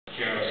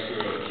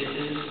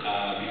Kisses.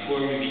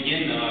 Before we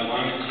begin, though, I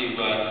wanted to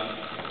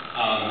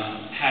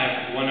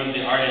have one of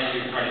the artists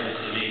who are part of this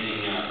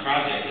amazing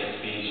project that's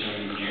being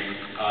shown here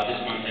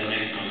this month and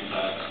next month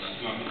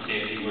just come up and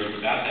say a few words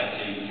about that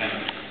so you can kind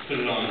of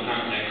put it all in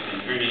context.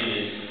 And her name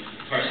is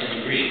Morrison,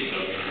 so we're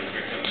going to have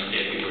her come and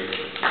say a few words.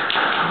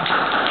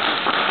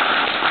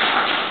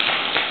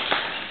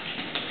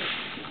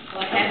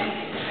 Well, I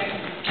hadn't expected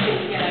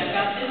to get I've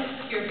got this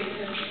here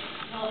because,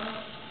 well,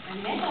 I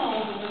met all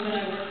the women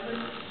I work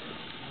with.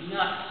 I'm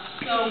not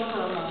so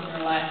firm on their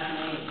last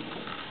name,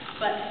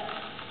 but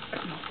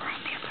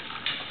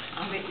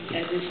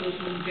this was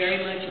very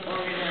much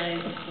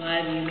organized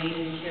by the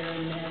amazing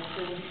Karen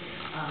Madsen,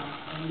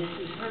 and this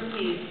is her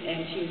piece, and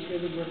she's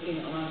really working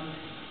on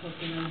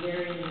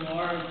very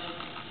large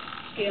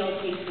scale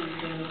pieces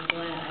that are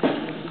flat.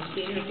 We've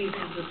seen her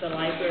pieces at the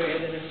library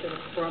that are sort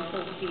of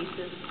crumpled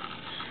pieces.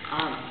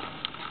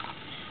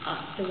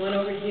 The one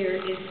over here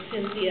is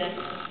Cynthia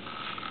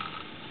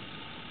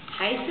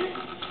Tyson.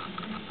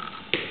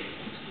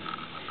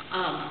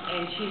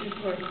 And she's, of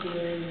course,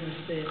 dealing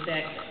with the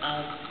effect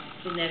of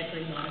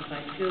genetically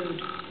modified food.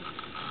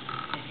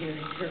 And here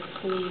is her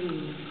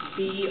queen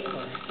bee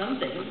or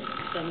something,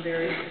 some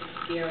very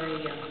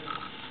scary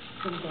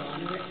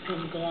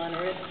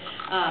conglomerate.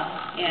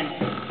 And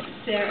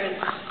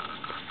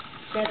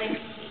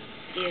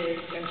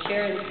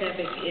Sharon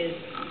Sevick is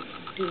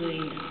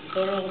doing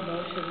floral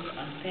motions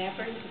on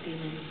fabric,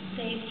 dealing with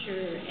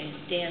nature and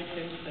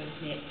dancers, both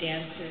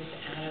dancers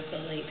out of the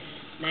late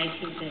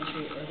 19th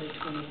century, early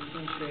 20th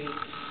century.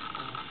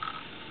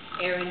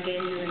 Erin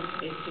Daniel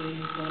is doing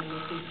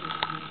wonderful pieces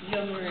with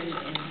yarn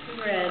and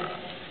thread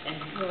and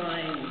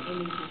drawing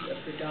images of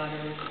her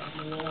daughters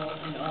on the wall,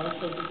 and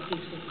also the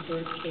piece with the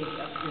bird cage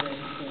up here in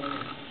the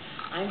corner.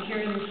 I'm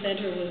here in the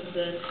center with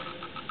the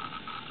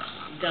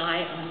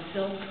dye on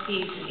silk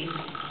piece in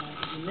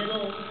the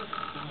middle.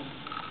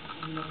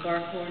 In the far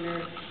corner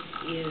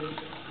is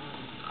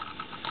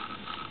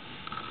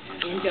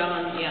and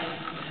John,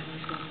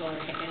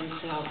 and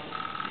South,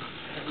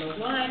 I don't know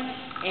why,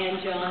 and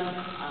John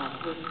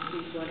with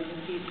these wonderful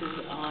pieces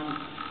on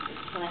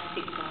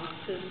plastic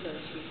boxes, so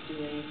she's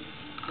doing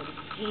sort of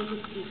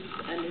painted pieces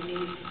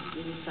underneath,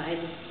 inside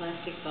the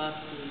plastic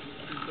boxes,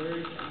 and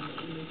birds on the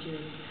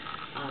images.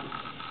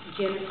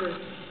 Jennifer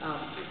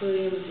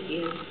Williams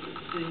is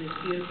doing this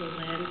beautiful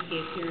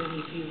landscape here, and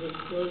if you look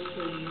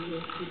closely, you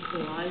will see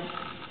collage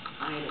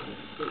items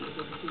that you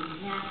will see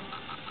maps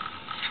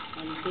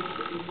and bits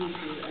and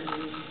pieces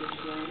underneath this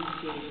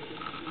landscape.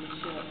 This is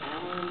Michelle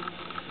Allen,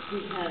 who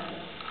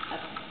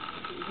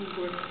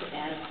works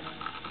as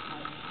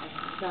a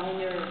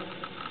designer.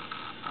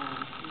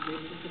 This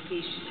is a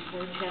piece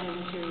for channel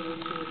materials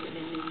to work in a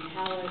new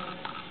palette,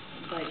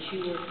 but she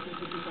works as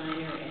a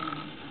designer and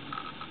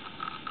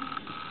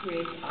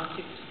creates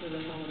objects for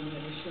the home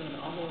that are shown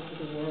all over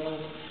the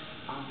world.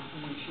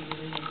 She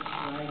really has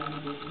a writing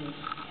business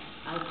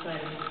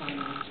outside of the fine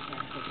arts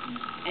practice.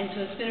 And so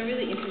it's been a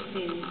really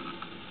interesting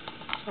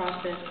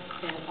process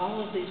that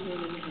all of these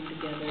women come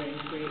together and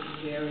create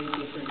very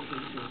different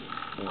pieces.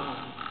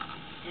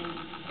 And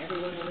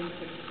everyone really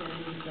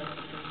representing themselves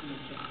as personal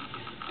challenge.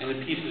 And the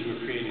pieces were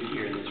created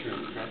here in this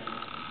room, correct?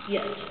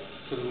 Yes.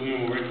 So the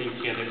women were working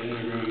together in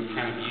the room,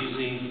 kind of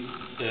using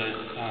the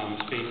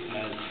space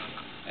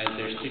as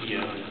their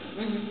studio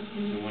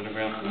and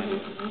whatever else might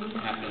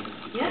happen.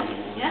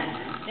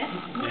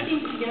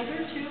 Working together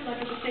too,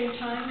 like at the same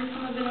time as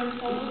some of it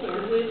unfolds,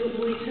 or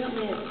we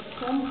certainly at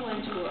some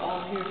points we're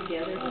all here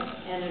together,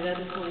 and at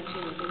other points, you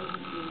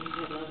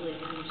had lovely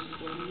times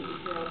when you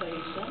were all by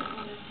yourself.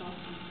 Oh, that's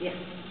awesome. Yeah.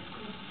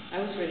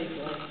 I was ready to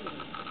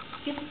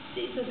get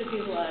these other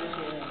people out of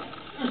here.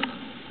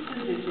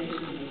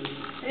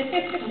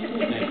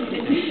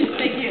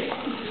 Thank you.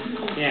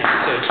 Yeah.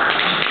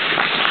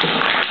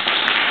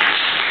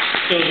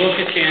 So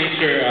VOCA stands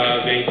for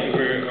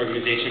Vancouver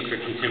Organization for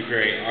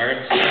Contemporary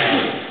Arts.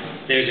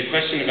 There's a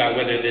question about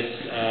whether this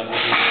will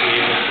be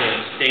able to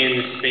stay in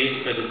this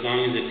space, but as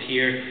long as it's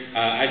here,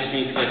 I just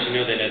need to let you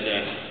know that as a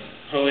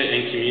poet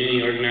and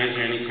community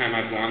organizer, anytime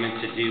I've wanted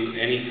to do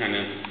any kind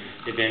of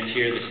event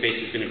here, the space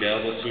has been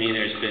available to me.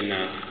 There's been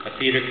a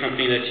theater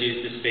company that's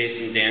used the space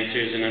and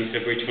dancers, and on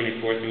February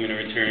 24th, I'm going to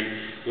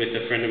return with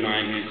a friend of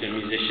mine who's a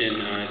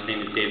musician. His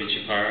name is David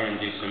Chaparro, and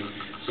do some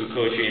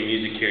poetry and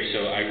music here.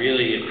 So I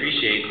really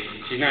appreciate,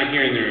 she's not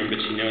here in the room, but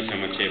she knows how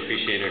much I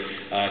appreciate her,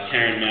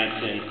 Karen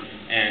Madsen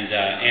and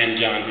Ann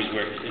John, who's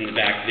worked in the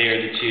back. They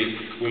are the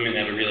two women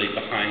that are really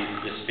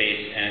behind the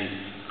space, and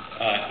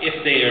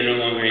if they are no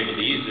longer able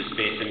to use the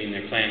space, I mean,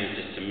 their plan is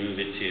just to move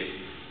it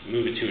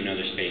to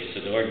another space.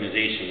 So the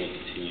organization will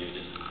continue,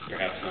 just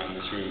perhaps not in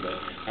this room, but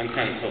I'm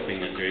kind of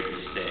hoping that they're able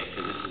to stay,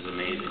 because this is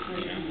amazing,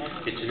 you know.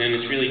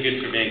 It's really good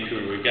for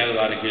Vancouver. We've got a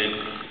lot of good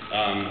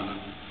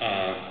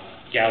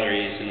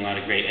galleries and a lot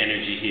of great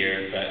energy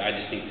here, but I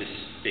just think this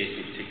space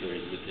in particular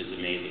is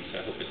amazing, so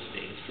I hope it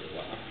stays for a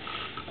while.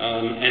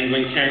 And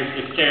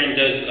if Karen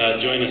does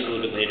join us a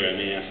little bit later, I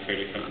may ask her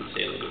to come and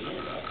say a little bit more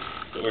about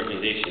the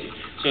organization.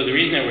 So the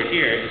reason that we're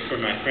here is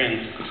for my friends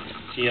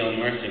T.L.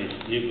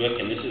 Morrison's new book,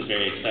 and this is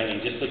very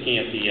exciting. Just looking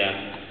at the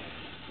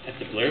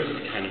blurbs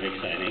is kind of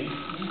exciting.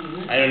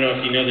 I don't know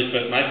if you know this,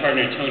 but my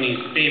partner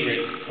Tony's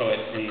favorite poet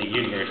in the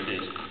universe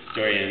is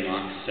Dorian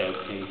Locke, so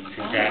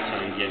congrats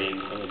on getting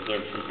a little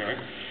blurb from her.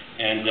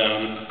 And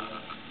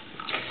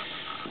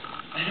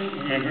I don't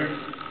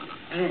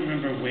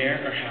remember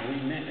where or how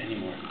we met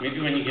anymore. Maybe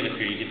when you get up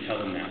here you can tell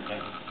them that, but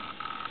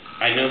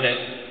I know that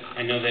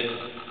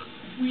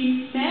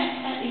we met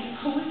at a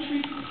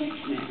poetry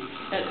picnic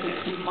at the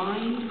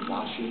combined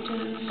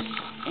Washington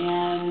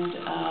and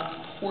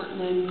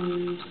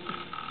Portland,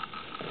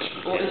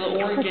 or the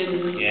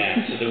Oregon.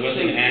 Yeah, so there was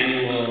an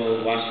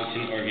annual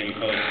Washington, Oregon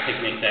Poets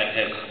Picnic that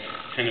has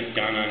kind of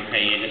gone on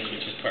hiatus,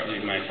 which is partly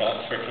my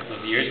fault for a couple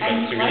of years, but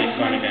it's a really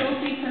fun event.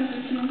 And my sense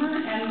of humor,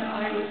 and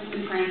I was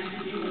entranced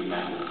with you, and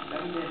that was it.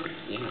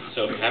 Yeah,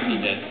 so happy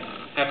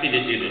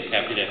to do this,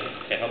 happy to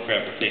help her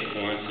advocate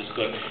to launch this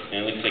book, and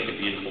it looks like a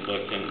beautiful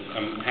book, and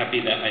I'm happy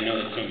that I know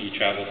that some of you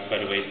traveled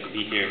quite a ways to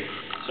be here,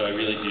 so I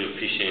really do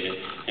appreciate it.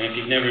 And if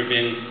you've never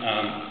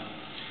been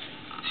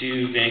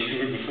to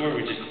Vancouver before,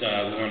 we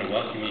want to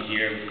welcome you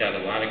here. We've got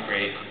a lot of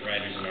great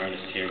writers and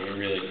artists here. We're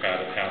really proud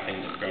of how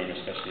things have grown,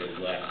 especially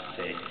over the last,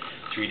 say,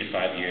 3 to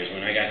 5 years.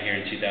 When I got here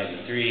in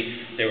 2003,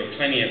 there were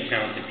plenty of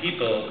talented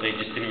people. They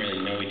just didn't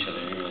really know each other,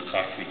 didn't really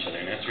talk to each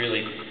other, and that's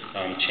really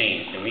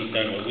changed. And we've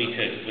done what we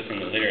could within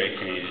the literary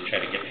community to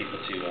try to get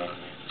people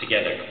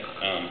together.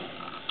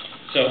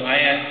 So I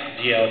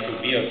asked GL if it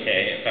would be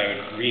okay if I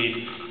would read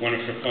one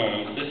of her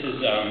poems. This is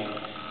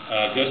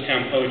Ghost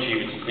Town Poetry,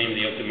 which is the name of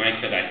the open mic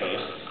that I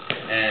host,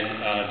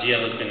 and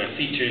GL has been a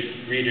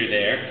featured reader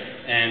there,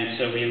 and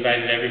so we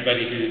invited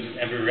everybody who's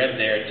ever read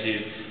there to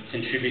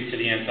contribute to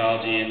the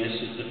anthology, and this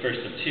is the first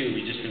of 2.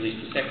 We just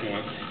released the second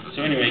one.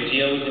 So anyway,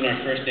 GL was in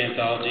our first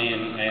anthology,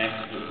 and I asked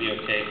if it would be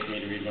okay for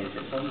me to read one of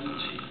her poems, and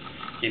she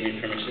gave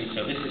me permission.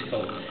 So this is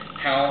called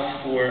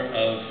Howl for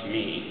of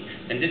Me.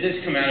 And did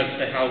this come out of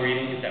the Howl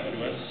reading? Is that what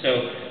it was?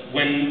 So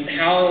when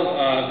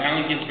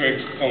Allen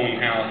Ginsberg's poem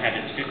Howl had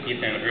its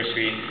 50th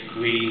anniversary,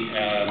 we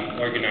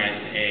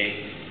organized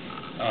a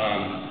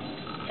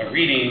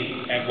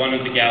reading at one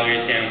of the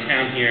galleries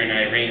downtown here, and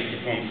I arranged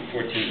the poem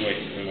for 14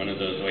 voices, and one of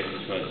those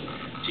voices was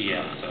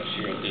GL, so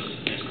she wrote this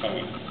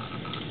poem.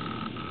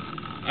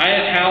 I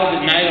have howled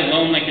at night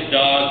alone like a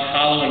dog,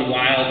 hollow and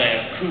wild. I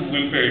have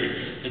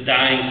coo-whimpered the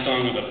dying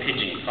song of a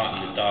pigeon caught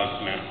in the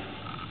dog's mouth.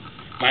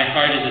 My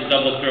heart is a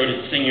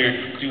double-throated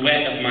singer,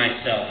 duet of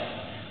myself.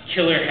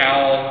 Killer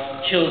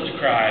howl, killed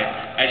cry.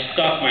 I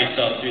stalk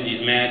myself through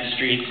these mad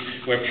streets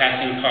where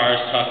passing cars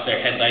toss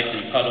their headlights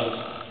in puddles.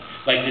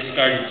 Like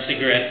discarded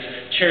cigarettes,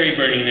 cherry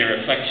burning their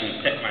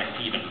reflections set my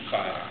feet on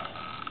fire.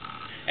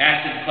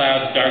 Acid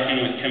clouds darken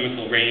with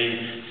chemical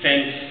rain,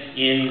 fence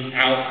in,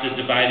 out the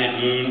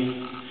divided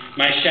moon.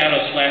 My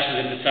shadow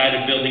splashes at the side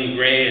of building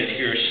gray as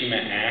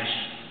Hiroshima ash.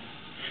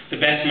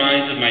 The best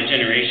minds of my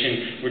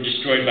generation were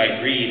destroyed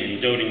by greed and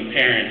doting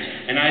parents,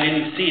 and I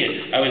didn't see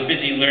it. I was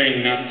busy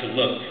learning not to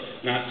look.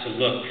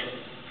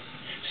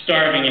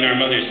 Starving in our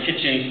mother's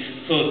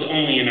kitchens, clothed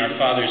only in our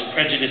father's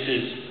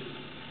prejudices.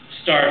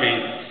 Starving,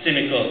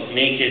 cynical,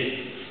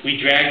 naked, we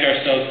dragged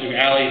ourselves through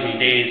alleys and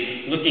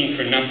days, looking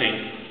for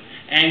nothing.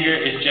 Anger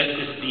is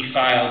justice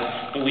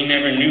defiled, but we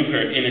never knew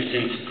her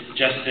innocence.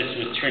 Justice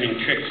was turning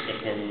tricks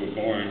before we were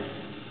born.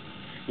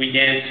 We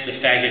danced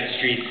the faggot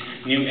streets,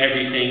 knew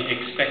everything,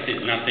 expected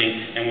nothing,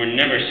 and were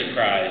never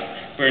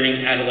surprised,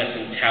 burning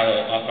adolescent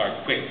tallow off our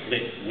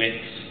quick-lit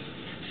wits,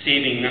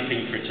 saving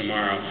nothing for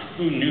tomorrow.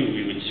 Who knew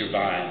we would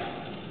survive?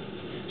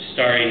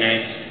 Starry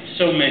nights,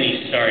 so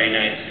many starry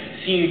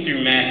nights, seen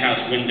through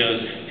madhouse windows,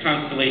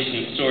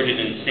 constellations sorted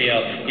and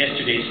stale,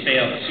 yesterday's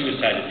failed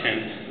suicide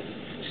attempt.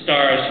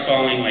 Stars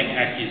falling like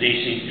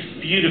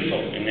accusations,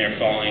 beautiful in their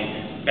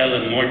falling,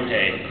 bella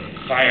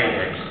morte,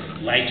 fireworks,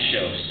 light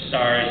show,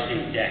 stars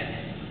in death.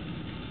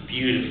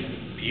 Beautiful,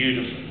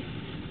 beautiful.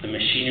 The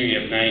machinery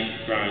of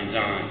night grinds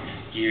on,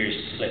 gears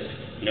slip,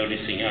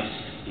 noticing us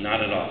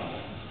not at all.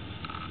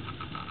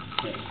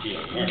 Let's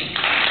deal. Morrison.